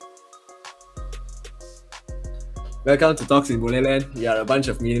Welcome to Talks in Muleyland. We are a bunch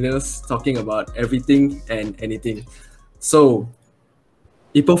of millennials talking about everything and anything. So,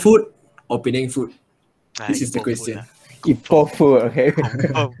 Ipoh food or Penang food? This is the question. Ipoh food, okay.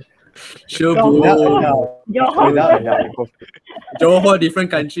 Sure, Without a bro. doubt. Johor. Without a doubt, Ipoh food. Johor, different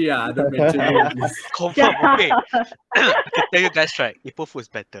country. Don't mention it, please. Confirm, okay. I can tell you guys, right, Ipoh food is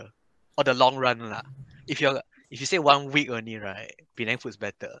better. Or the long run lah. If you say 1 week only, right, Penang food is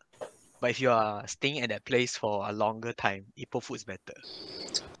better. But if you are staying at that place for a longer time, Ipoh food is better.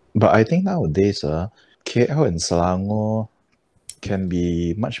 But I think nowadays, KL and Selangor can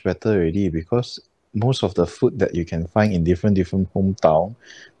be much better already because most of the food that you can find in different hometown,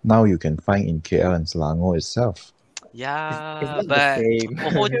 now you can find in KL and Selangor itself. Yeah, It's not the but same.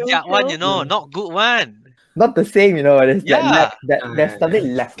 Jiak one, not good one. Not the same, There's Yeah. there's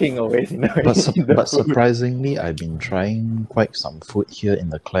something lacking always, But, in the but food. surprisingly, I've been trying quite some food here in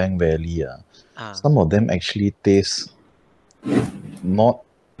the Klang Valley. Ah. Some of them actually taste not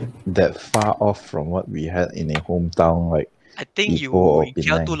that far off from what we had in a hometown. Like I think you Ipoh or in KL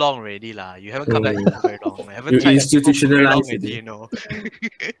Penang. too long already lah. You haven't come back Mm. for very long. I haven't You tried that Ipoh food very long institutionalized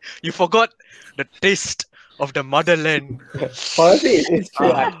already, You forgot the taste of the motherland. Honestly, it's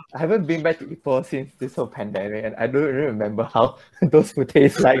true. I haven't been back to Ipoh since this whole pandemic, and I don't really remember how those food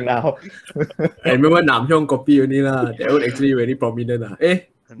taste like now. I remember Nam Hyong kopi only lah. That one actually very prominent lah.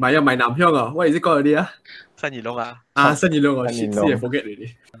 my Nam Hyong what is it called already? San Yilong ah. San Yilong. San Shit, Yilong. see, I forget already.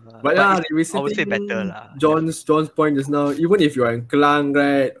 But But yeah, it's- I would say better lah. John's point just now, even if you are in Klang,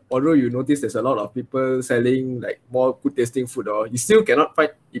 right, although you notice there's a lot of people selling like more good tasting food, you still cannot find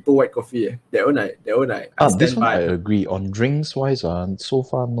Ipoh white coffee. That one I this stand one I by. agree. On drinks wise, so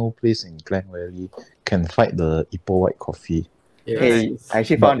far no place in Klang Valley can fight the Ipoh white coffee. Yes. Hey, I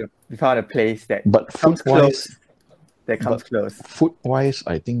actually found a place that But comes food wise, close. That comes close. food wise,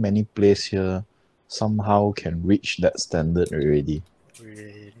 I think many places here somehow can reach that standard already.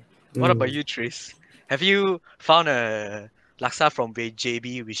 Really. What about you, Tris? Have you found a laksa from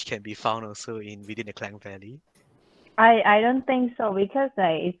JB which can be found also within the Klang Valley? I don't think so because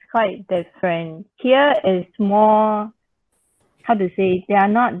it's quite different. Here is more, how to say, they are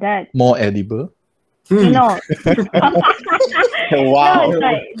not that, More edible. you know. Wow. No,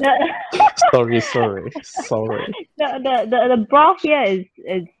 it's like Sorry. the broth here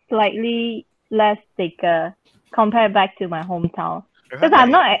is slightly less thicker compared back to my hometown. Because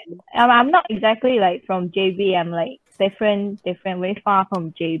I'm not exactly like from JB. I'm like different, very far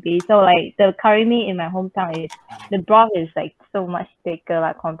from JB. So like the curry meat in my hometown is the broth is like so much thicker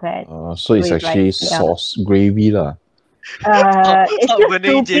like compared. So it's With, like, actually yeah. sauce gravy lah. It's Stop just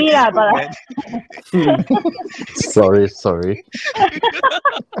burning soupy JB lah, food, but man. Sorry.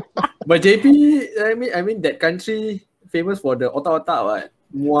 But JP, I mean that country famous for the otak what?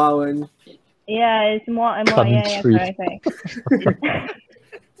 Muar one. yeah, it's more yeah, Country. correct.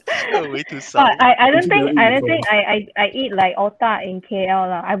 Way too But sour. I don't think Before. I eat like otak in KL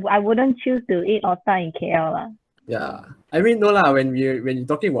lah. I wouldn't choose to eat otak in KL lah. Yeah. I mean no lah, when you're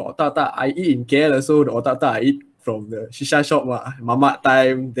talking about otak, I eat in KL also the otak I eat from the shisha shop mamak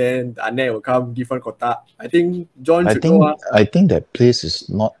time, then the Anne will come give one kotak. I think John I should think go. I think that place is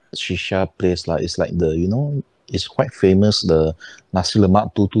not shisha place lah. It's like it's quite famous, the nasi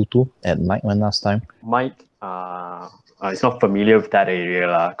lemak 222 at night one last time. Mike is not familiar with that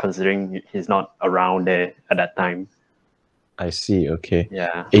area, considering he's not around there at that time. I see. Okay.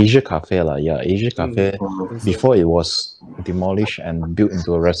 Yeah. Asia Cafe lah. Yeah, Asia Cafe. Mhm. Before it was demolished and built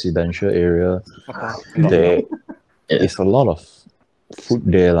into a residential area, there is a lot of food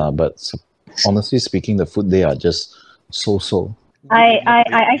there lah. But honestly speaking, the food there are just so. I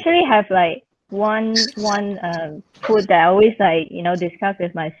actually have like one food that I always discuss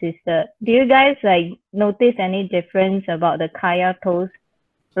with my sister. Do you guys like notice any difference about the kaya toast?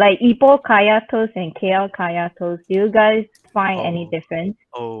 Like Ipoh kaya toast and KL kaya toast. Do you guys find any difference?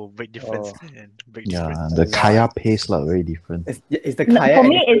 Oh, big difference, man. Big Yeah, difference. the kaya paste lah, very different. It's the No, kaya. for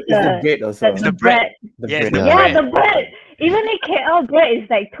me, it's the the- bread also. The bread. The Yes, bread. the Yeah, bread. the bread. Even in KL, bread is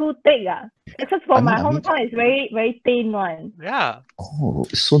like too thick. Except for my I mean- hometown, it's very, very thin one. Yeah. Oh,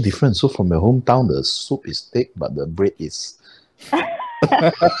 it's so different. So from your hometown, the soup is thick, but the bread is.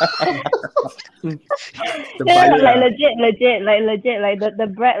 The Yeah, buyer, like legit, like the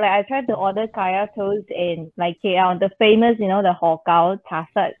bread. Like I tried to order kaya toast in like KL, the famous, the hokao,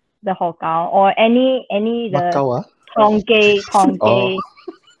 tasat, the hokao, or any the Macau, tongkay. Oh.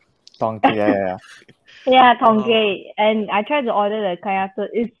 Donkey, yeah. Yeah, tongkay. And I tried to order the kaya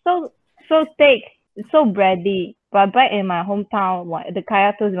toast. It's so thick, it's so bready. But back in my hometown, the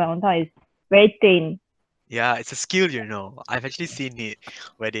kaya toast in my hometown is very thin. Yeah, it's a skill, I've actually seen it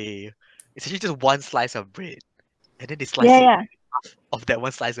where it's actually just one slice of bread and then they slice Yeah, it of that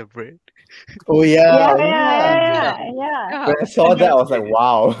one slice of bread. Oh yeah, yeah. yeah. When I saw that, I was like,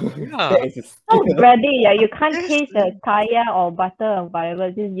 wow. Yeah. That is So bready, yeah. You can't taste the kaya or butter or whatever.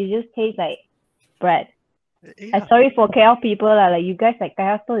 You just taste like bread. Yeah. I'm sorry for KL people, like you guys like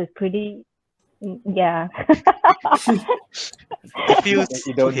kaya toast is pretty. Yeah. It feels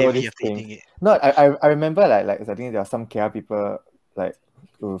You too don't know heavy this after thing. eating it. No, I remember like I think there are some KL people like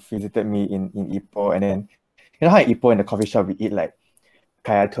who visited me in Ipoh, and then you know how in Ipoh in the coffee shop we eat like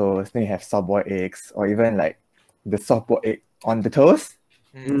kaya toast, then you have soft-boiled eggs, or even like the soft-boiled egg on the toast.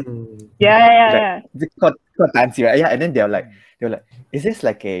 Yeah. It's called tansi, right? Yeah, and then they were like, is this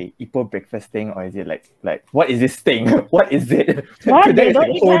like a Ipoh breakfast thing, or is it like what is this thing? What is it? What? To them, They it's like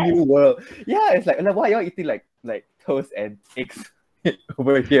don't a eat whole that? new world. Yeah, it's like why y'all eating like toast and eggs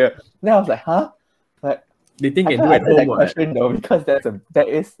over here? Then I was like, huh? Like They think I can felt do at answered that home. What? question though, because that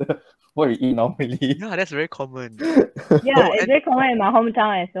is what we eat normally. Yeah, that's very common. Yeah, Oh, it's and- very common in my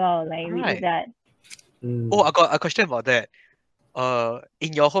hometown as well. Like we Right. eat that. Oh, I got a question about that.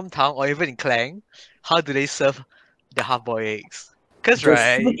 In your hometown or even in Klang, how do they serve the half-boiled eggs? Because Just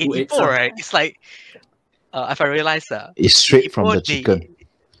right, put in two eggs, Ipoh, ah. right, it's like if I realize that It's straight from Ipoh, the chicken.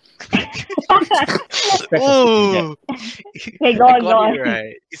 Oh, Okay, go I on, got go on. it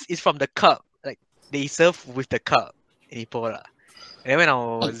right. It's from the cup. Like they serve with the cup in Ipoh lah. And then when I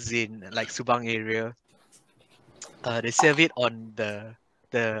was in like Subang area, they serve it on the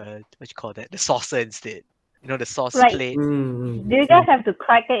what you call that? The saucer instead. You know the sauce Like- plate. Do you guys have to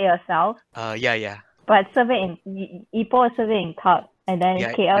crack it yourself? Yeah. But serve it in Ipoh serve it in cup, and then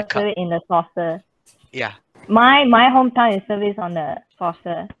Yeah, KL the cup. serve it in the saucer. Yeah. My hometown is service on the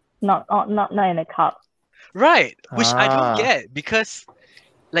saucer, not in a cup. Right. Which I Ah. don't get because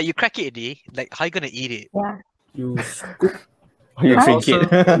like you crack it, already, like how you gonna eat it? Yeah. You scoop, You Huh? drink it.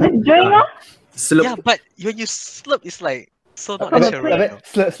 Just drink off. slurp. Yeah, but when you slurp, it's like so not From a natural. plate.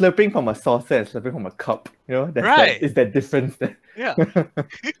 you know? Slurping from a saucer and slurping from a cup. You know, that's Right. is that difference there. Yeah.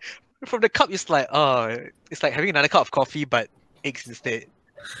 From the cup, it's like it's like having another cup of coffee but eggs instead.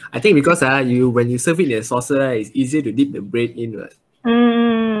 I think because when you serve it in a saucer, it's easier to dip the bread in. Right?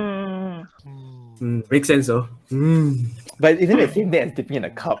 Makes sense, though. But isn't it the same thing as dipping in a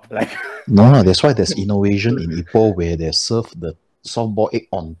cup? Like No, that's why there's innovation in Ipoh where they serve the soft-boiled egg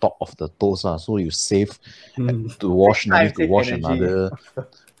on top of the toast. So you save to wash, no need to Save wash energy. another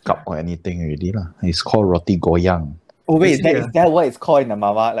cup or anything already. It's called roti goyang. oh wait, Actually, is that what it's called in the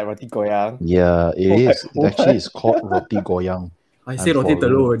Mama? Like roti goyang? Yeah, it What? is. It actually is called roti goyang. I say I'm roti for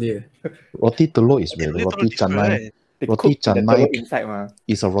telur only. Roti telur is where the It's a roti little canai. different. They Roti cook the canai telur inside ma.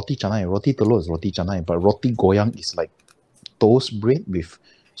 is a roti canai. Roti telur is roti canai, but roti goyang is like toast bread with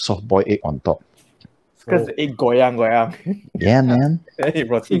soft-boiled egg on top. Because the egg goyang. Yeah, man.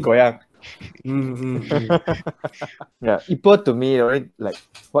 Roti goyang. Yeah, Ipoh to me, already, like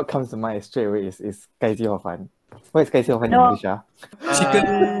what comes to mind straight away is Kai Ji Hor Fan. What is Kai Ji Hor Fan in No. English?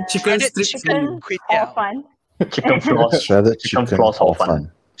 Chicken Shredded strips. chicken kway All teow. fun. Chicken floss. Shredded Chicken chicken floss hor hor fun.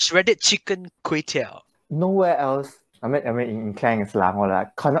 fun. Shredded chicken kway teow. Nowhere else. I mean in Klang and Selangor,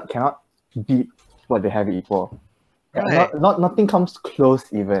 like cannot beat what they have in Ipoh. Yeah, Right. nothing comes close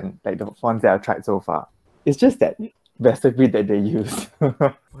even like the ones that I've tried so far. It's just that recipe that they use.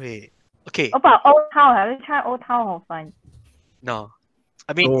 Wait. Okay. What about Old Town? Have you tried Old Town Hor Fun? No.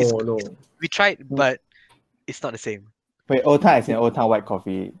 I mean, it's, No. we tried, but it's not the same. Wait, Old Town is in Old Town white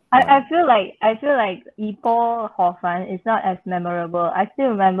coffee. I feel like Ipoh Hor Fun is not as memorable. I still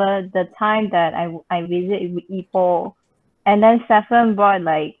remember the time that I visited Ipoh, and then Saffron brought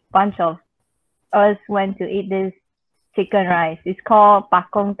like bunch of us went to eat this chicken rice. It's called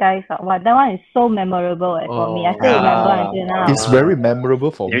Pakong Kai. Wow, that one is so memorable for me. I still remember until now. It's very memorable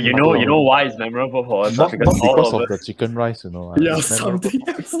for me. You know why it's memorable for us? Not Because all because of of the us. chicken rice, you know. Yeah, It's memorable. something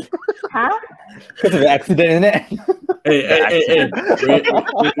else. Huh? Because of the accident, isn't it? Hey.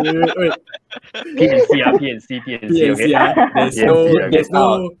 Wait. PNC, PNC, PNC, okay? There's Yeah, there's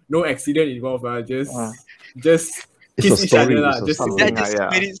yeah. no accident involved. Just It's a kiss each story. other. It's a Just story. That just yeah.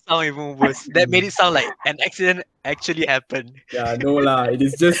 made it sound even worse. That made it sound like an accident actually happened. yeah, no lah. It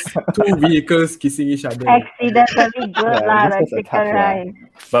is just two vehicles kissing each other. Accidentally good Yeah, lah, this the was a chicken tough, rice.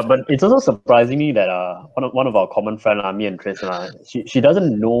 But it's also surprisingly that one of our common friend, me and Tris, she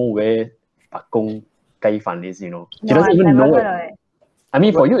doesn't know where Pakong Kai Fan is, you know. She doesn't I've even never know heard it. of it. I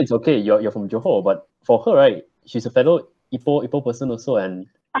mean, for you it's okay. You're from Johor, but for her, right? She's a fellow Ipoh person also, and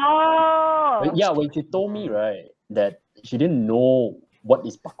Oh, when she told me right that she didn't know what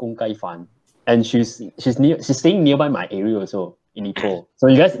is Pakong Kai Fan, and she's staying nearby my area also in Ipoh. So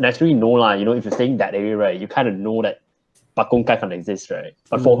you guys naturally know lah. You know, if you're staying that area, right, you kind of know that Pakong Kai Fan exists, right?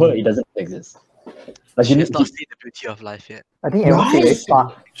 But for her, it doesn't exist. Like She has not seen the beauty of life yet. I think everyone say Rice? very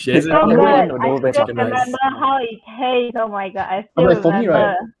fast. She hasn't. So Everyone good. know I very still chicken rice. remember how it tastes. Oh my god, I But still like for me, remember.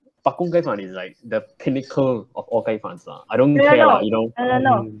 right, Pak Kong Kai Fan is like the pinnacle of all Kai Fans. I don't No, care, no. lah, you know.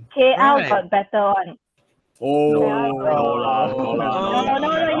 No. KL Right. got better one. Oh. No lah.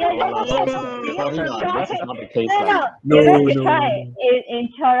 No, you Sorry have to lah, try. this is not the case. No, lah. you have to No. try. In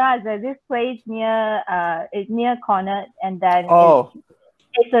Choras, there's this place near it's near Connaught, and then Oh,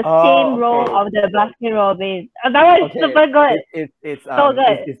 it's a Oh, steam roll okay. of the Baskin Robbins. That one is okay. super good. It's So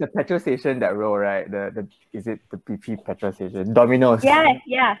good. it's the petrol station that row, right? The is it the BP petrol station? Domino's. Yeah.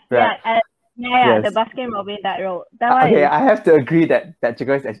 Right. The Yes. Baskin Robbins that roll. That one Okay, is I have to agree that chicken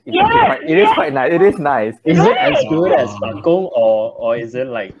rice is Yes, it is quite nice. It is nice. Is it as Right. good as Pak Kong or is it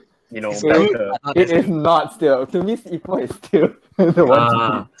like, you know, It's It- good, better? but not It as is not still. To me, Ipoh is still the one to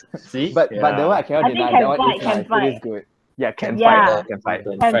Ah, beat. see? But the one I cannot I think deny, can that one fight, is can nice. fight. It is good. Yeah, can Yeah. fight. Can fight.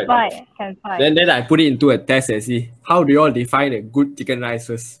 can fight. Then I put it into a test and see how do you all define a good chicken rice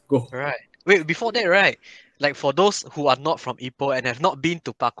first. Go. Right. Wait, before that, right? Like for those who are not from Ipoh and have not been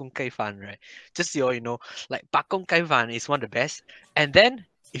to Pak Kong Kai Fan, right? Just so you know, like Pak Kong Kai Fan is one of the best. And then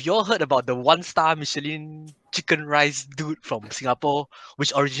if you all heard about the 1-star Michelin chicken rice dude from Singapore, which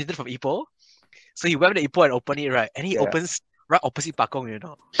originated from Ipoh, so he went to Ipoh and opened it, right? And he Yeah. opens right opposite Pak Kong, you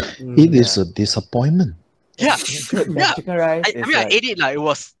know. It is a disappointment. Yeah. Good. Yeah. Chicken rice I is mean, I like, ate it, like it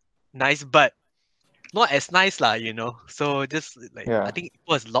was nice, but not as nice, lah, you know. So just like Yeah. I think it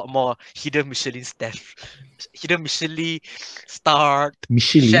was a lot more hidden Michelin starred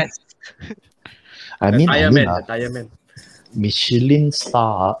Michelin. chefs. I The mean, tire man, the tire man. Michelin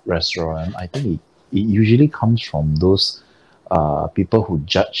star restaurant, I think it usually comes from those people who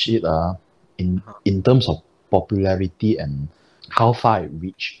judge it in terms of popularity and how far it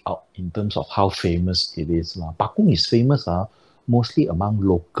reached out in terms of how famous it is. Pak Kong is famous mostly among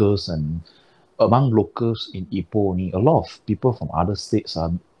locals in Ipoh only. A lot of people from other states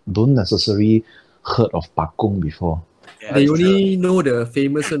don't necessarily heard of Pak Kong before. Yeah, They it's only know the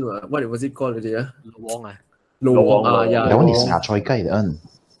famous one. What was it called? Lowong, ah. Lowong. Yeah. That one is Lowong. Ngah Choi Kai, that one.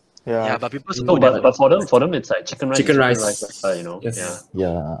 Yeah, yeah. but people No, suppose but for them it's like chicken rice. Chicken is rice. you know. Yes. Yeah.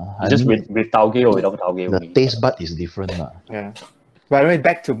 Yeah. I It's just mean, with tauge or without tauge. the only. taste bud is different. Yeah. But anyway,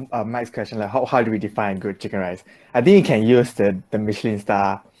 back to Mike's question, like how do we define good chicken rice? I think you can use the Michelin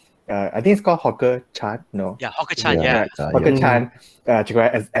star. I think it's called Hawker Chan. No, Yeah, Hawker Chan, yeah. Hawker yeah. Chan chicken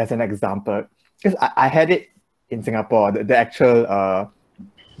rice as an example. Because I had it in Singapore, the actual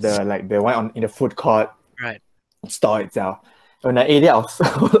the one in the food court Right. store itself. When I ate it, I was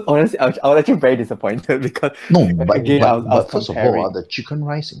honestly I was actually very disappointed because No, but, Again, I was but first of all, comparing. the chicken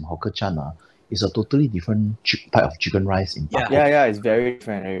rice in Hawker Chan is a totally different type of chicken rice in Pak Kong. yeah, it's very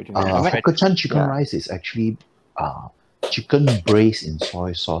different. Very different. I mean, Hawker Chan chicken yeah. rice is actually chicken braised in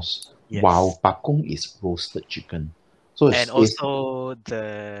soy sauce, Yes. while Pak Kong is roasted chicken. So it's, And also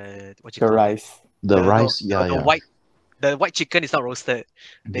the what you the call it? rice. the rice, The white chicken is not roasted.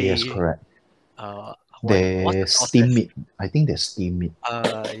 yes, they- correct. What's They the steam process? it. I think they steam it.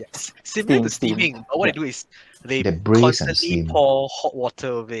 Yes. Similar to Steam. steaming, but what they do is they They braise and constantly steam. pour hot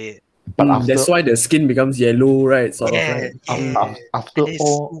water over it. But after That's why the skin becomes yellow, right? Sort of, right? Yeah. after It is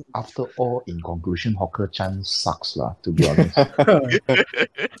all, in conclusion, Hawker Chan sucks lah. To be honest.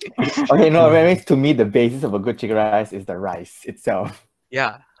 Okay, no, I mean, to me, the basis of a good chicken rice is the rice itself.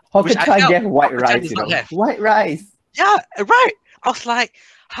 Yeah. Hawker Which I Chan felt gave white Hawker Chan rice, does you not know. have. White rice. Yeah, right. I was like,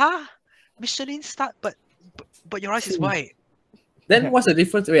 huh? Michelin star, but your rice is white. Then what's the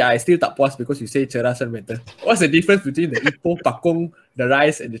difference? Wait, I still tak puas because you say cheras one better. What's the difference between the Ipoh, Pak Kong, the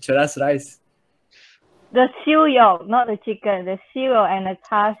rice, and the cheras rice? The siu yolk, not the chicken. The siu yolk and the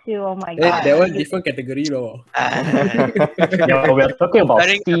char siu. Oh my god. That one different category, though. Yeah, we are talking about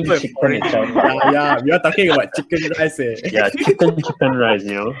Comparing steamed apple and chicken orange. itself. Yeah, we are talking about chicken rice. Yeah, chicken rice,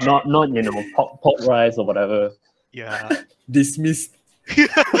 you know, not you know pork rice or whatever. Yeah. Dismissed.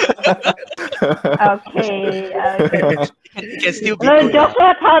 Okay. It can still be No, good.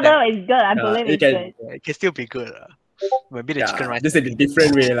 Joshua Tado is good. I believe it it's can- good. It can still be good. Maybe the chicken rice. Just in a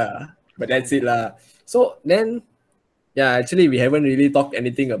different way, lah. But that's it, lah. So then, yeah, actually, we haven't really talked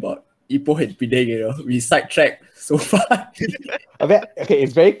anything about Ipoh and Penang, you know. We sidetracked so far.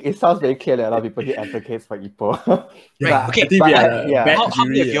 It sounds very clear that a lot of people here advocates for Ipoh. Right, okay. I think we are yeah. bad How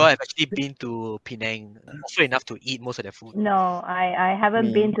many of jury, you all have actually been to Penang often enough to eat most of their food? No, I haven't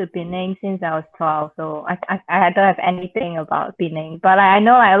Me. been to Penang since I was 12, so I don't have anything about Penang. But I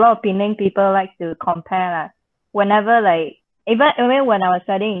know like, a lot of Penang people like to compare like whenever like even when I was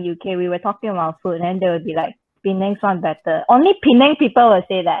studying in UK, we were talking about food, and they would be like Penang's one better. Only Penang people will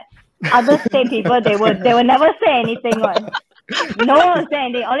say that. Other state people they will never say anything. One. No one will say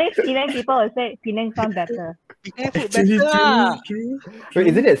anything. Only Penang people will say Penang sound better. Penang food Actually, better lah. true. Wait,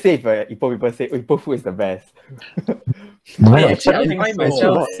 isn't it safe? Ipoh people say Ipoh food is the best. No, I actually, actually think find so.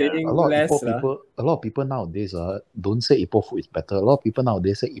 myself a saying lot of less. people nowadays don't say Ipoh food is better. A lot of people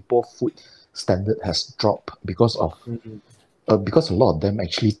nowadays say Ipoh food standard has dropped because of because a lot of them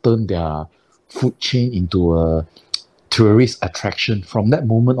actually turn their food chain into a tourist attraction. From that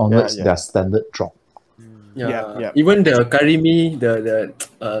moment onwards, yeah. their standard drop. Yeah. Even the curry mee, the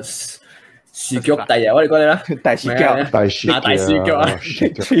xì kiok tai, what do you call it? Tai Shi Kiao. Tai Shi Tai Shi Kiao, Kiao. Shi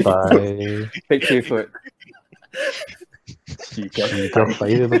Kiao Tai, Fake tree food. Shi Kiao Tai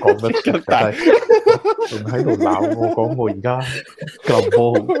你都講得出嘅，仲喺度鬧我講我而家吉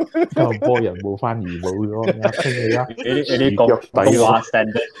隆坡人冇翻怡保咗，聽你啊，Any Gongwa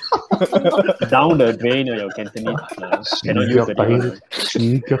standard down the drain or your Cantonese cannot use it.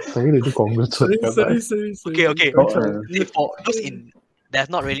 屎腳底你都講得出。 Okay. Oh, For those that have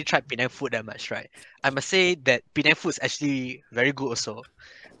not really tried Penang food that much, right? I must say that Penang food is actually very good also,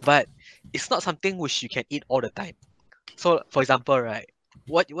 but it's not something which you can eat all the time. So, for example, right,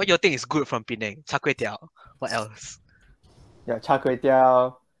 what you think is good from Penang? Char kway teow. What else? Yeah, char kway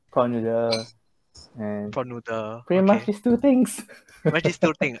teow, prawn noodle, and Prawn noodle. pretty much these two things. What is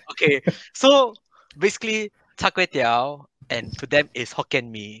still thing? Okay, so basically, char kway teow and to them is Hokkien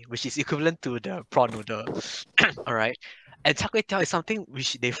mee, which is equivalent to the prawn noodle. All right, and char kway teow is something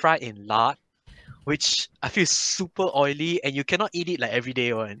which they fry in lard, which I feel is super oily, and you cannot eat it like every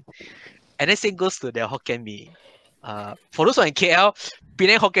day one. And then same goes to their Hokkien mee. For those who are in KL,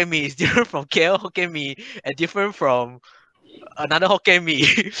 Penang Hokkien mee is different from KL Hokkien mee and different from another Hokkien mee.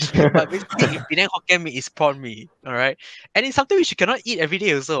 But basically, in Penang Hokkien mee is prawn mee, all right? And it's something which you cannot eat every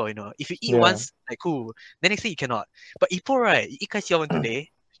day also, you know. If you eat Yeah. once, like cool, then next day you cannot. But Ipoh, right, you eat kai one today,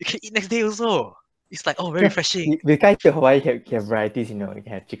 you can eat next day also. It's like, oh, very refreshing. With guys to Hawaii, you have varieties, you know. You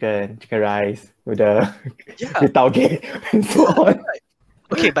can have chicken rice, with the Yeah. with tauge, and so on.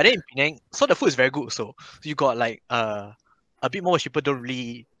 Okay, but then in Penang, so the food is very good also. So you got like a bit more which people don't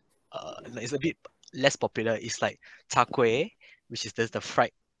really it's a bit less popular. It's like char kway, which is the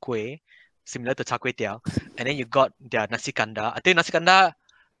fried kueh, similar to char kway teow. And then you got their nasi kandar. I think nasi kandar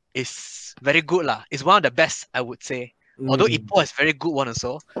is very good lah. It's one of the best, I would say. Although Ipoh is very good one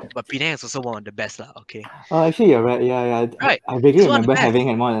also, but Penang is also one of the best lah. Okay. Oh, actually, you're right. Yeah. Right. I vaguely It's one of the remember best.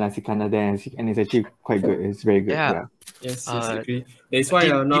 having more than nasi kandar there, and it's actually quite good. It's very good. Yeah. Yeah. Yes, Uh, agree. That's why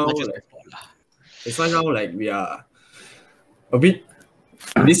now like we are a bit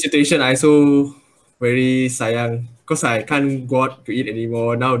in this situation. I so very sayang because I can't go out to eat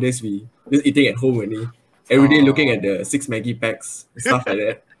anymore. Nowadays we just eating at home only. Every day looking at the 6 Maggi packs, stuff like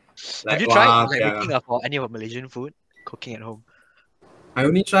that. Like, Have you tried wow, like yeah. making up for any of Malaysian food, cooking at home? I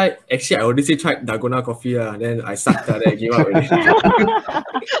only tried. Actually, I already tried Dalgona coffee then I sucked then I gave up already.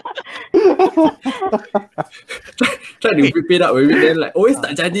 Try to whip it up with it, then like always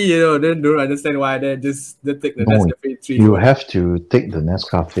tak jadi, you know. Then don't understand why. Then just take the No, Nescafe 3. You have to take the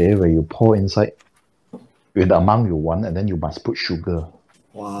Nescafe where you pour inside with the amount you want, and then you must put sugar.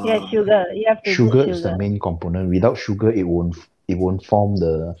 Wow. Yeah, sugar. You have to Sugar put is the sugar. main component. Without sugar, it won't form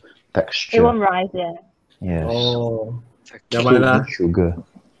the texture. It won't rise, yeah. Yes. Oh. It's like Yeah, So man, you lah. need sugar.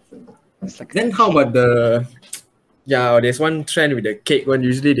 Then how about the there's one trend with the cake one.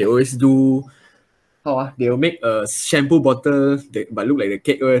 Usually they always do they'll make a shampoo bottle but look like the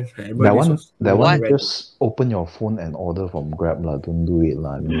cake one. I remember That this one, was that one, when- just open your phone and order from Grab lah. Don't do it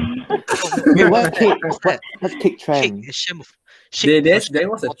lah. I mean, Wait, what cake? What's that? What cake trend? Cake is shape there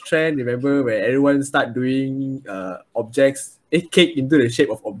was a trend, remember, where everyone start doing objects, cake into the shape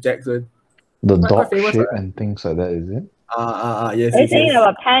of objects. the Quite dog famous, shape right? and things like that, is it? Yes, Are you yes, saying yes.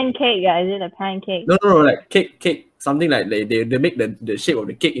 about pancake? Yeah, is it a pancake? No, like cake, something like they make the shape of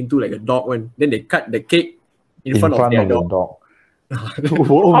the cake into like a dog one. Then they cut the cake in front of their the dog. dog.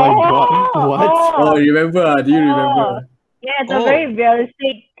 Oh my god! What? Oh, you remember? Do you remember? Yeah, it's Oh. a very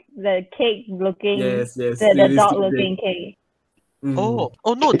realistic, the cake looking, Yes. the realistic dog cake. looking cake. Mm.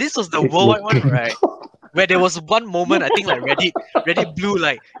 Oh no, this was the worldwide one, right? Where there was one moment I think like Reddit blew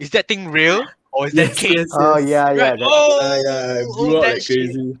like, is that thing real or is that Yes, cake? yes, Oh yes. yeah. Right? That, It blew out that like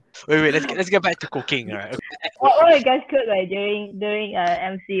shit. crazy. Wait, let's get back to cooking, right? What you guys cook like during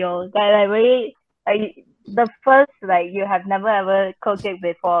MCO? Like really, the first like you have never ever cooked it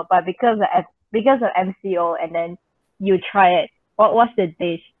before, but because of MCO and then you try it. What's the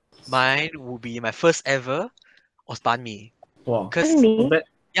dish? Mine would be my first ever was banh mi. Wow. Because Banh mi? But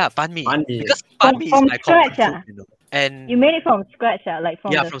yeah, banh mi. Banh mi. Because banh mi is From my comfort scratch, food, you know. And You made it from scratch, like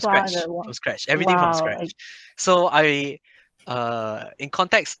from yeah, the from flour, scratch. the From scratch. Everything from Wow, scratch. So in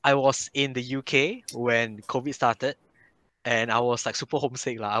context, I was in the UK when COVID started. and I was like super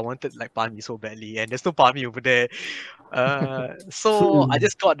homesick. I wanted like banh mi so badly, and there's no banh mi over there. So I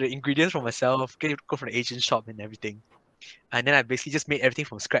just got the ingredients for myself, go from the Asian shop and everything. And then I basically just made everything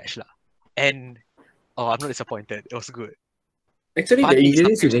from scratch. And I'm not disappointed. It was good. Actually, Banh the mi is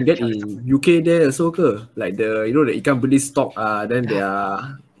ingredients you something can get special. in UK there also ke? Like the the ikan bilis stock then there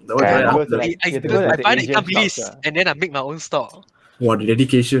are Yeah, the, you go to like- I you have to go to I the buy the Asian ikan bilis shops, and then I make my own stock. wow, the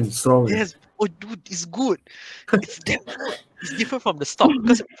dedication strong. Yes. Oh, dude, it's good. It's damn good. It's different from the stock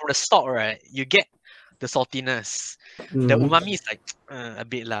because from the stock, right, you get the saltiness. The umami is like a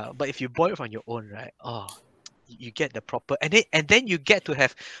bit lah. But if you boil it on your own, right, you get the proper and then you get to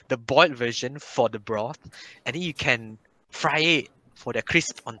have the boiled version for the broth, and then you can fry it for the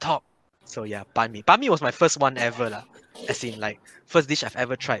crisp on top. So yeah, banh mi. Banh mi was my first one ever lah. As in like first dish I've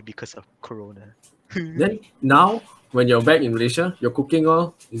ever tried because of Corona. Then now when you're back in Malaysia, your cooking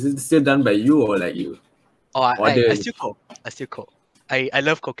is it still done by you or like you? Oh, I Order. still cook. I still cook. I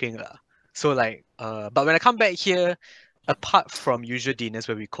love cooking lah. So like but when I come back here, apart from usual dinners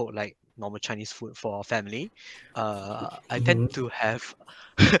where we cook like normal Chinese food for our family, I tend to have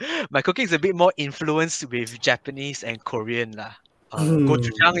my cooking is a bit more influenced with Japanese and Korean lah.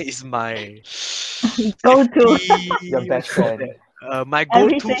 Gochujang is my Go-to. Your best friend. my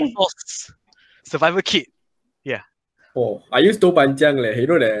go-to Everything. sauce, survival kit. Oh, I use to panjang leh. You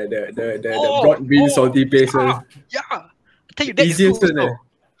know the Oh, broad bean salty paste. Yeah, I tell you that is Easiest good one, also.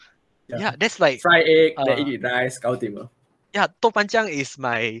 Yeah, that's like Fry egg, then Uh, eat it rice, gao tim. yeah, topanjang is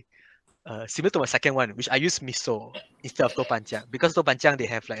my similar to my second one, which I use miso instead of topanjang because topanjang they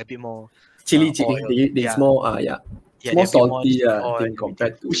have like a bit more Chili, oil. they Yeah. small, yeah, it's more they have a bit salty, chili oil thing and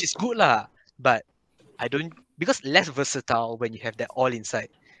compared to. which is good lah. But I don't because less versatile when you have that oil inside.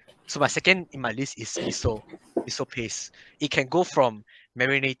 So my second in my list is miso paste. It can go from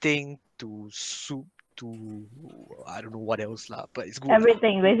marinating to soup to I don't know what else lah, but it's good.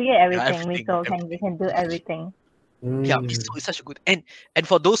 Everything, basically everything. everything, Miso you can do everything. Yeah, miso is such a good and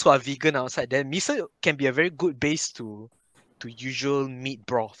for those who are vegan outside, then miso can be a very good base to usual meat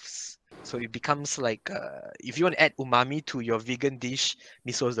broths. So it becomes like if you want to add umami to your vegan dish,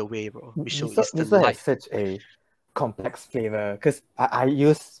 miso is the way, bro. Miso is the Miso has life. such a complex flavor because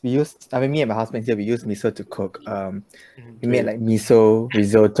me and my husband here, we use miso to cook. We made like miso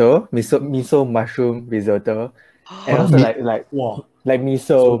risotto, miso mushroom risotto, and also like Wow. miso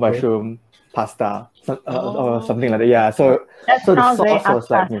So good. mushroom pasta, or something like that. Yeah, so That the sounds very sauce was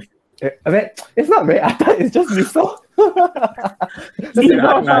like atas. I mean, it's not very atas, it's just miso. Just an Miso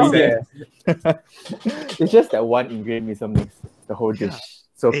art sauce. It's just that one ingredient miso makes the whole dish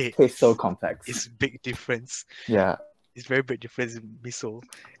so Hey, tastes so complex. It's big difference. Yeah. It's very big difference in miso.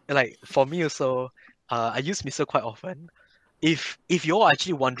 And like for me also, I use miso quite often. If you're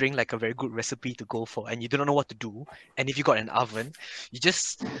actually wondering like a very good recipe to go for and you don't know what to do, and if you got an oven, you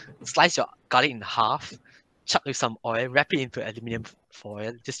just slice your garlic in half, chuck with some oil, wrap it into aluminium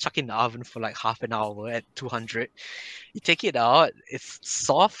foil, just chuck it in the oven for like half an hour at 200. You take it out, it's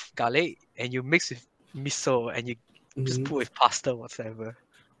soft garlic, and you mix with miso and you just put with pasta whatsoever.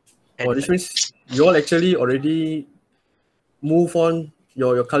 And Oh, it's this like, means you all actually already move on.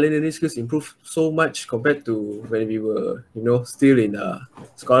 Your culinary skills improved so much compared to when we were, still in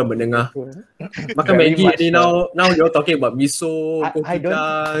sekolah menengah. Makan Very Maggi, much and now you're talking about miso, I don't-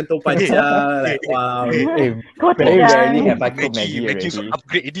 gochujang, topanjang. Like wow. Hey, Go to very the- rarely have I cooked Maggi Maggi already. got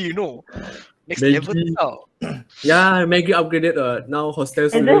upgrade, Next Maggi. level now. Yeah, Maggi upgraded. Now hostel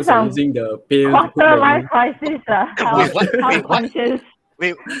this students are some using the pail to cook Quarter Maggi. life crisis. Wait, what? Health Wait, what? conscious.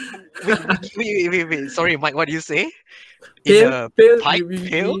 Wait. Sorry, Mike, what do you say? Pail, pipe we,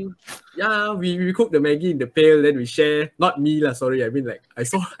 pail? we cook the Maggi in the pail, then we share. Not me lah, sorry. I mean, like I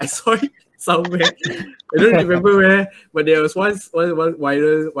saw it somewhere. I don't remember where, but there was one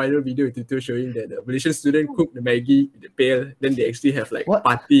viral video in Twitter showing that the Malaysian student cooked the Maggi in the pail. Then they actually have like What?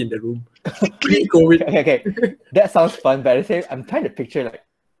 party in the room. Pre-COVID. Okay. That sounds fun, but I'm trying to picture like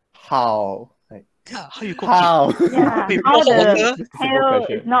how. Like Yeah, how you cook it? how? Yeah, Wait, how pour hot the water? tail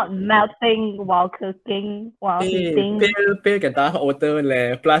is not melting while cooking, while Hey, heating. pail can tahan hot water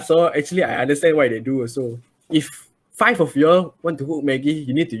leh. Plus, actually, I understand why they do also. If 5 of you all want to cook Maggi,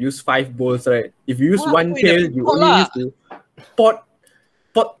 you need to use 5 bowls, right? If you use What? one Wait, pail, the you pot only lah. use to pot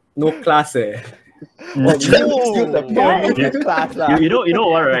no class eh. Use the What? pail class lah. You know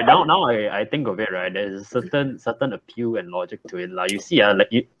what, right? Now I think of it, right? There's a certain appeal and logic to it. Like you see,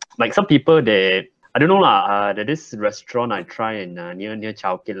 like some people I don't know lah. There's this restaurant I try in near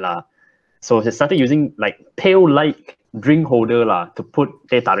Chowkit lah. So they started using like pail-like drink holder lah to put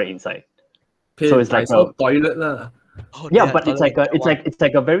teh tarik inside. Pail, So it's like toilet lah. Oh, Yeah, yeah, but it's like a tolerate it's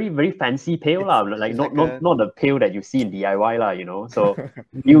like a very very fancy pail lah. Like It's not like not not the pail that you see in DIY lah. So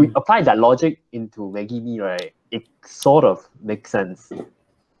you apply that logic into Maggie mee, right? It sort of makes sense.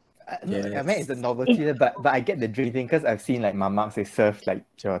 I mean, it's a novelty, but I get the drink thing because I've seen like mamak they serve like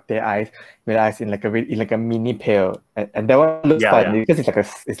your teh ice with ice in like a mini pail, and that one looks Yeah, fun yeah. because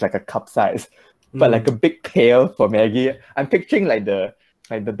it's like a cup size, but like a big pail for Maggie. I'm picturing like the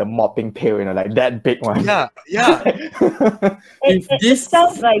mopping pail, like that big one. Yeah, yeah. It this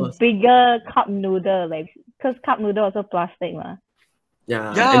sounds like was- bigger cup noodle, like because cup noodle also plastic, ma.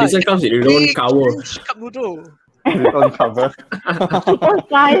 Yeah, Yeah, and this one comes with its own Big, cover. huge cup noodle. Its own cover. Full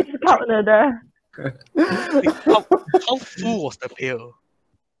size cup noodle. How full was the pail?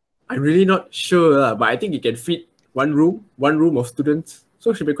 I'm really not sure, but I think it can fit one room of students. So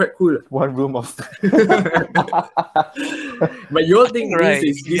it should be quite cool. One room of. But you all think right,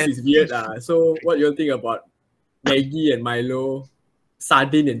 this yeah. is weird. So what you all think about Maggie and Milo,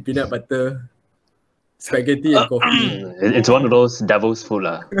 sardine and peanut butter, spaghetti and coffee? It's one of those devil's food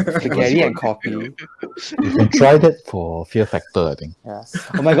lah. Spaghetti and coffee. You can try that for Fear Factor, I think. Yeah.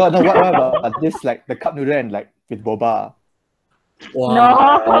 Oh my god! No, what about this? Like the cup noodle and like with boba. Wow.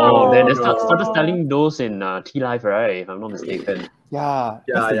 No. Oh, they started selling those in Tea Life, right? If I'm not mistaken. Yeah.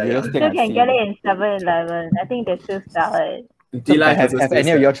 Yeah, that's the yeah, weirdest You thing I've can seen. get it in 7-Eleven. I think they still sell it. Tea Life Have also any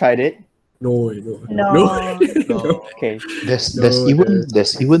says of you all tried it? No. No. No. Okay. There's No,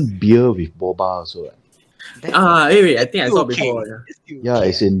 there's even beer with boba also. Wait, I think I saw Okay. before. Yeah. It's still Yeah, okay.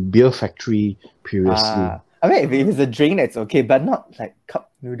 it's in Beer Factory previously. I mean, if it's a drink, that's okay, but not like cup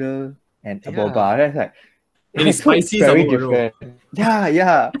noodle and a Yeah. boba. That's like. And it's so spicy very some more, no? different.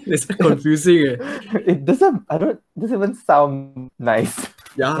 Yeah. It's confusing. It doesn't even sound nice.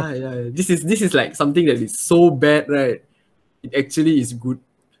 Yeah. This is like something that is so bad, right? It actually is good.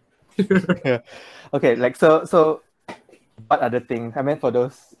 Okay, like so what other things? I mean, for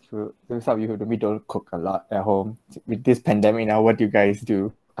those some of you who maybe don't cook a lot at home with this pandemic now, what do you guys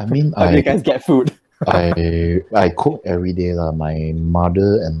do? I mean, How do you guys get food? I cook every day. My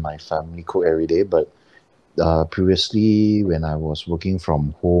mother and my family cook every day, but previously when I was working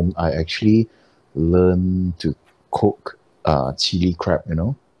from home, I actually learned to cook chili crab,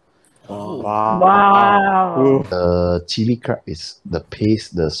 Oh. Wow. Ooh. The chili crab is the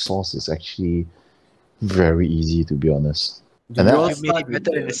paste, the sauce is actually very easy, to be honest. And then You all You made start it with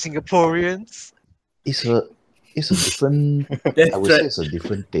better than the the- Singaporeans. it's a different That's I would say right. it's a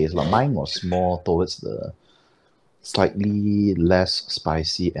different taste. Like mine was more towards the slightly less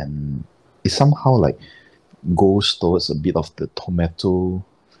spicy, and it somehow like goes towards a bit of the tomato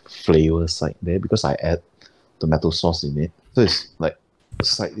flavor side there because I add tomato sauce in it. So it's like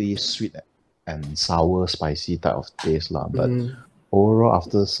slightly sweet and sour, spicy type of taste lah. But Mm. overall,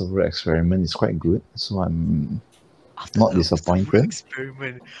 after several experiments, it's quite good. So I'm After not the several disappointed.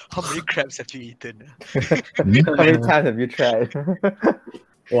 Experiment. How many crabs have you eaten? How many times have you tried?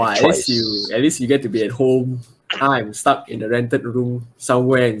 Wow, Twice. at least you get to be at home. I'm stuck in a rented room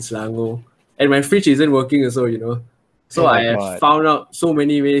somewhere in Selangor. And my fridge isn't working also, So Oh my I have God. found out so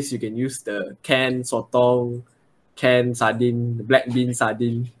many ways you can use the canned sotong, canned sardine, the black bean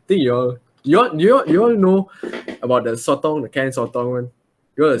sardine. I think you all know about the sotong, the canned sotong one.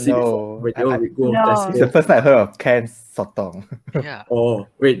 You all have seen No, before when you all I- go No. Tesco. It's the first time I heard of canned sotong. Yeah. Oh,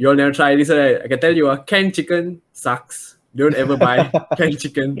 wait, you all never try this, right? I can tell you, canned chicken sucks. Don't ever buy canned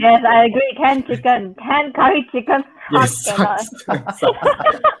chicken. Yes, I agree. Canned chicken, canned curry chicken. Yes, cannot. sucks.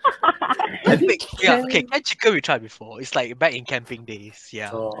 Wait, yeah, okay, canned chicken we tried before. It's like back in camping days.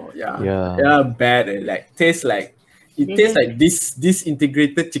 Yeah. Oh yeah. Yeah. Yeah, bad. Like tastes like it This tastes is- like this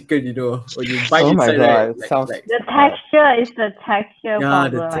integrated chicken, When you bite Oh my inside, God, right? it sounds- The texture is the texture yeah,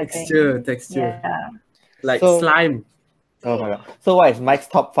 problem. the I think. texture. Yeah. Like So- slime. Oh my god. So what is Mike's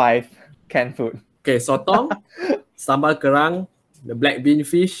top 5 canned food? Okay, sotong, sambal kerang, the black bean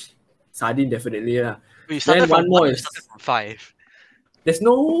fish, sardine definitely lah. We started one from more one, we is- started from 5. There's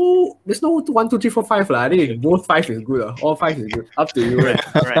no 1, 2, 3, 4, 5 lah. I think both 5 is good. All 5 is good. Up to you, right?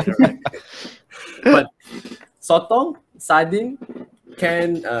 Right. But sotong, sardine,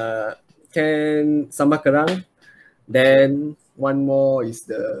 can sambal kerang, then one more is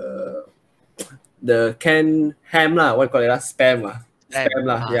the canned ham lah. What you call it lah? Spam lah. Spam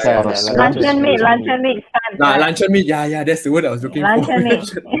lah. Yeah. Yeah, yeah. yeah, Luncheon meat, spam. Nah, luncheon meat. Yeah. That's the word I was looking Luncheon meat.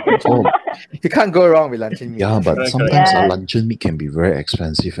 Oh, You can't go wrong with luncheon meat. yeah, but Correct, sometimes correct. a luncheon meat can be very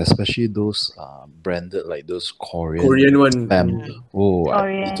expensive, especially those branded like those Korean. Korean one. spam. Oh,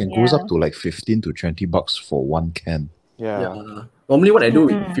 Korean, it can goes yeah. up to like 15 to 20 bucks for one can. Yeah. Yeah. Normally, what I do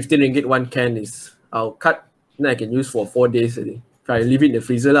with Mhm. 15 ringgit one can is I'll cut. Then I can use for 4 days. I think. I leave it in the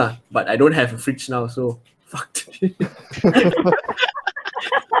freezer lah. But I don't have a fridge now, so fucked.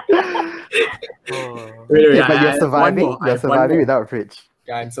 Oh. Wait, Yeah, but I you're have surviving. one more. I You're have one surviving more. without a fridge.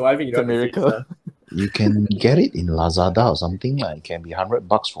 Yeah, I'm surviving It's a without the fridge, miracle. You can get it in Lazada or something. It can be $100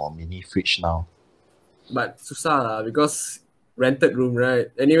 for a mini fridge now. But susah lah because rented room, right?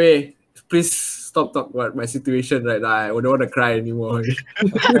 Anyway, please stop talking about my situation right now. I don't want to cry anymore.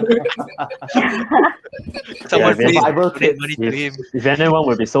 Someone Yeah, please survival donate kits. money to him. If anyone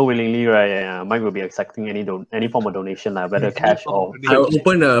will be so willingly, right, Mike will be accepting any form of donation, whether cash or I'll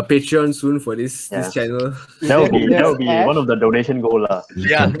open a Patreon soon for this Yeah. channel. that will be There's cash. one of the donation goal, You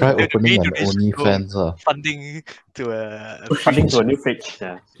Yeah, can try the opening main an donation goal. OnlyFans. Funding to a funding to a new fridge.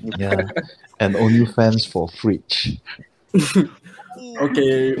 Yeah. Yeah, and OnlyFans for fridge.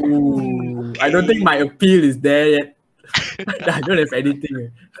 Okay. Ooh, I don't think my appeal is there yet. I don't have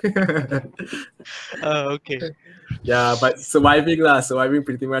anything. Okay. Yeah, but surviving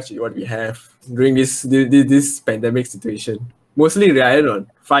pretty much what we have during this pandemic situation. Mostly relying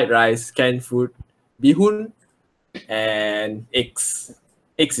on fried rice, canned food, bihun, and eggs.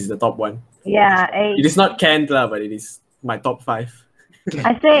 Eggs is the top one. Yeah, It is not canned lah, but it is my top 5.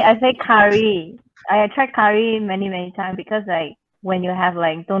 I say curry. I tried curry many times because like when you have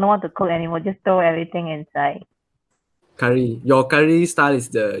like don't know what to cook anymore, just throw everything inside. Curry. Your curry style is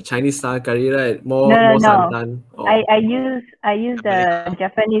the Chinese style curry, right? More No. santan. Or... I use the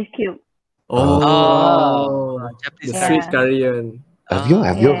Japanese cube. Oh, Japanese the curry. sweet Yeah. curry one. Have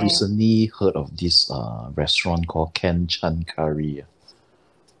you Yeah. recently heard of this restaurant called Ken Chan Curry?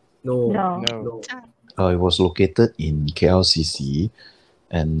 No. No. It was located in KLCC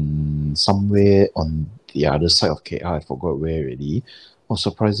and somewhere on the other side of KL. I forgot where already. Oh,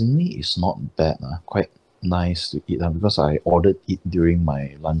 surprisingly, it's not bad. Quite nice to eat because I ordered it during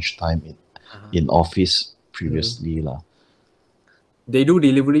my lunchtime in office previously. They do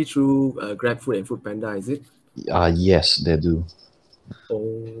delivery through GrabFood and Foodpanda, is it? Yes, they do.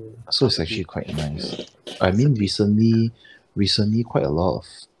 Oh, So it's actually quite nice. I mean, recently, quite a lot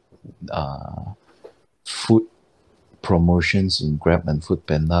of food promotions in Grab and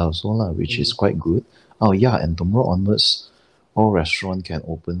Foodpanda also, which is quite good. Oh yeah, and tomorrow onwards, all restaurants can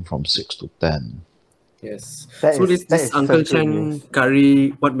open from 6 to 10. yes. That So is- that this is Uncle such good Chen news. curry,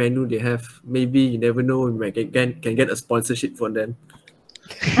 what menu they have? Maybe you never know. We might can get a sponsorship from them.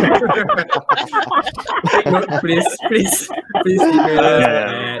 please email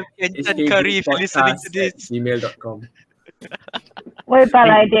us Yeah. at Curry, if you're listening to this. hkgpodcast@gmail.com. Wait, but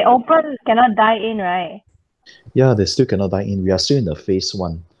like they open cannot dine in, right? Yeah, they still cannot dine in. We are still in the phase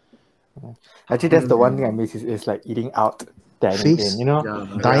 1. Actually, that's the one thing I miss is like eating out, dining Phase- in. You know,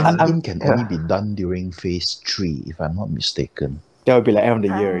 Yeah. Dining I'm- in can only be done during phase 3, if I'm not mistaken. that would be like end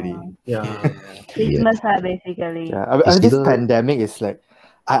of the year already. Yeah. Christmas basically. Yeah, It's this either- pandemic is like,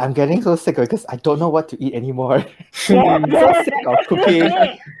 I'm getting so sick because I don't know what to eat anymore. Yeah, I'm so sick of cooking,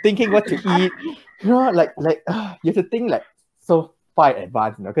 thinking what to eat. You know, like you have to think like so far in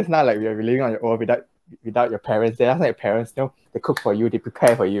advance, because now like we're living on your own without your parents there. Last time your parents, they cook for you, they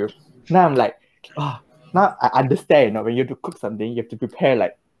prepare for you. Now I'm like, now I understand, when you have to cook something, you have to prepare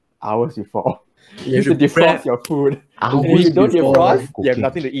like hours before. You have to defrost your food. Hours If you don't before defrost, you have cooking.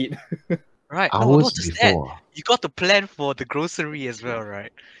 nothing to eat. Right. No, Hours not just that. before. You got to plan for the grocery as well,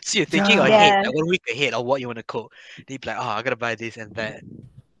 right? So you're thinking Yeah. ahead, Yeah. like 1 week ahead of what you want to cook. Then you'd be like, I gotta buy this and that.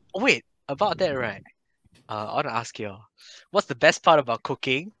 Oh, wait, about that, right? I want to ask you, what's the best part about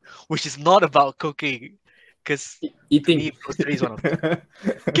cooking, which is not about cooking? Because Eating. me, grocery is one of them.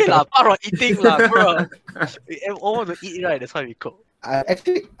 Okay, lah, part of eating, lah, bro. We all want to eat, right? That's why we cook.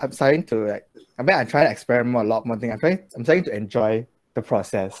 I'm starting to I'm trying to experiment a lot more things. I'm starting to enjoy the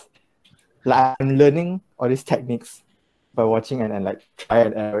process. Like I'm learning all these techniques by watching and like try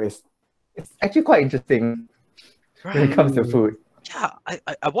and error. It's actually quite interesting when it comes to food. Yeah,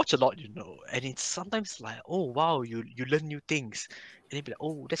 I watch a lot, and it's sometimes like, oh wow, you learn new things, and you'd be like,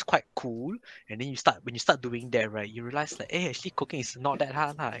 oh, that's quite cool. And then when you start doing that, right, you realize like, hey, actually cooking is not that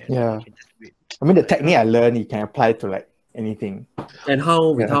hard, Yeah. You can just do it. I mean, the technique I learned, you can apply to like anything. And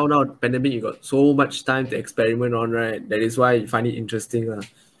how Yeah. now pandemic you got so much time to experiment on, right? That is why you find it interesting.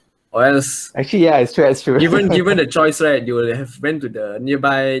 Or else Actually, yeah, it's true. given the choice, right, you will have went to the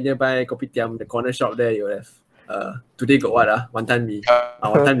nearby kopitiam, the corner shop there, you will have today got what wanton mee.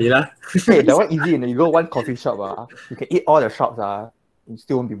 Wanton mee lah. Hey, that one easy. You go one coffee shop, you can eat all the shops, you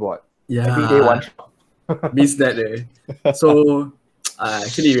still won't be bored. Yeah. Every day one shop. Miss that So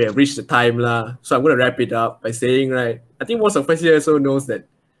actually we have reached the time lah. So I'm gonna wrap it up by saying, right, I think most of us here also knows that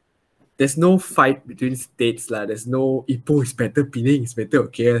there's no fight between states lah. There's no Ipoh is better, Penang is better,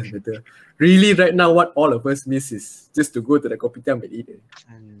 KL is better. Really, right now, what all of us miss is just to go to the kopitiam and eat it.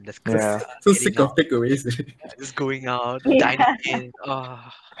 That's Yeah. So Eating sick of out. takeaways. Just going out, Yeah. dining in. Oh.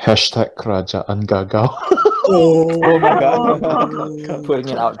 Hashtag kerajaan gagal. Oh my god. Oh. Putting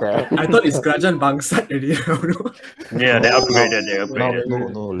it out there. I thought it's Kerajaan Bangsat already. Yeah, they upgraded. They Now,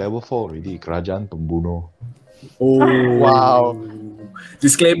 upgraded. no, level 4 already. Kerajaan pembunuh. Oh Wow.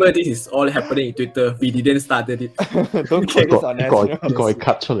 Disclaimer: this is all happening in Twitter. We didn't started it. Don't quote this on 一個係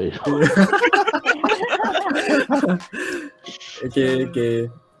cut 出嚟。 Okay.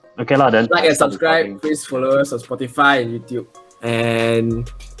 Okay lah then. Like and subscribe. Please follow us on Spotify and YouTube and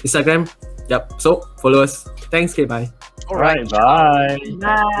Instagram. Yep. So follow us. Thanks. Okay. Bye. Alright, bye.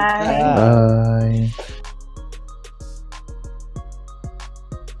 Bye. Bye.